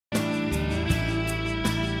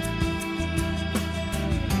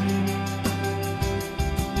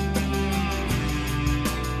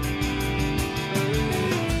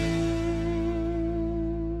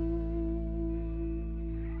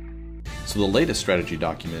So the latest strategy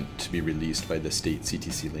document to be released by the state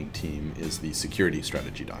ctcLink team is the security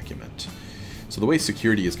strategy document. So the way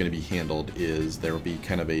security is going to be handled is there will be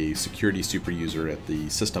kind of a security super user at the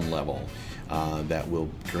system level that will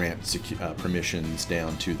grant permissions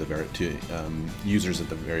down to the users at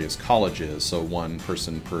the various colleges, so one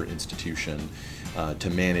person per institution, to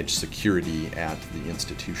manage security at the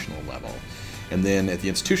institutional level. And then at the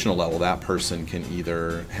institutional level, that person can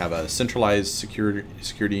either have a centralized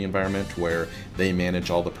security environment where they manage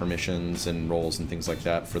all the permissions and roles and things like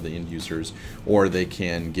that for the end users, or they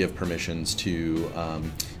can give permissions to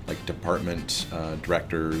like department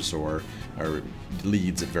directors or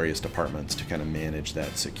leads at various departments to kind of manage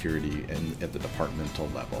that security at the departmental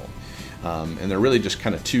level. And there are really just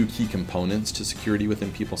kind of two key components to security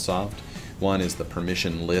within PeopleSoft. One is the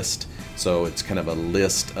permission list, so it's kind of a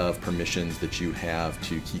list of permissions that you have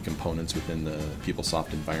to key components within the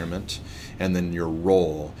PeopleSoft environment. And then your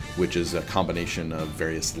role, which is a combination of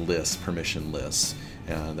various lists, permission lists,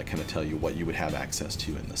 that kind of tell you what you would have access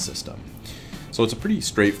to in the system. So it's a pretty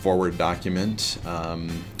straightforward document,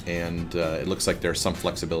 and it looks like there's some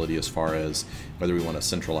flexibility as far as whether we want a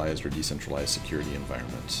centralized or decentralized security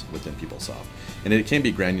environment within PeopleSoft. And it can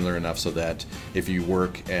be granular enough so that if you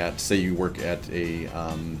work at, say you work at a,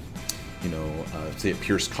 say at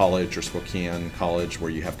Pierce College or Spokane College, where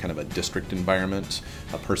you have kind of a district environment,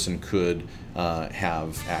 a person could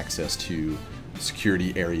have access to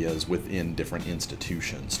security areas within different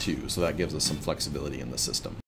institutions too. So that gives us some flexibility in the system.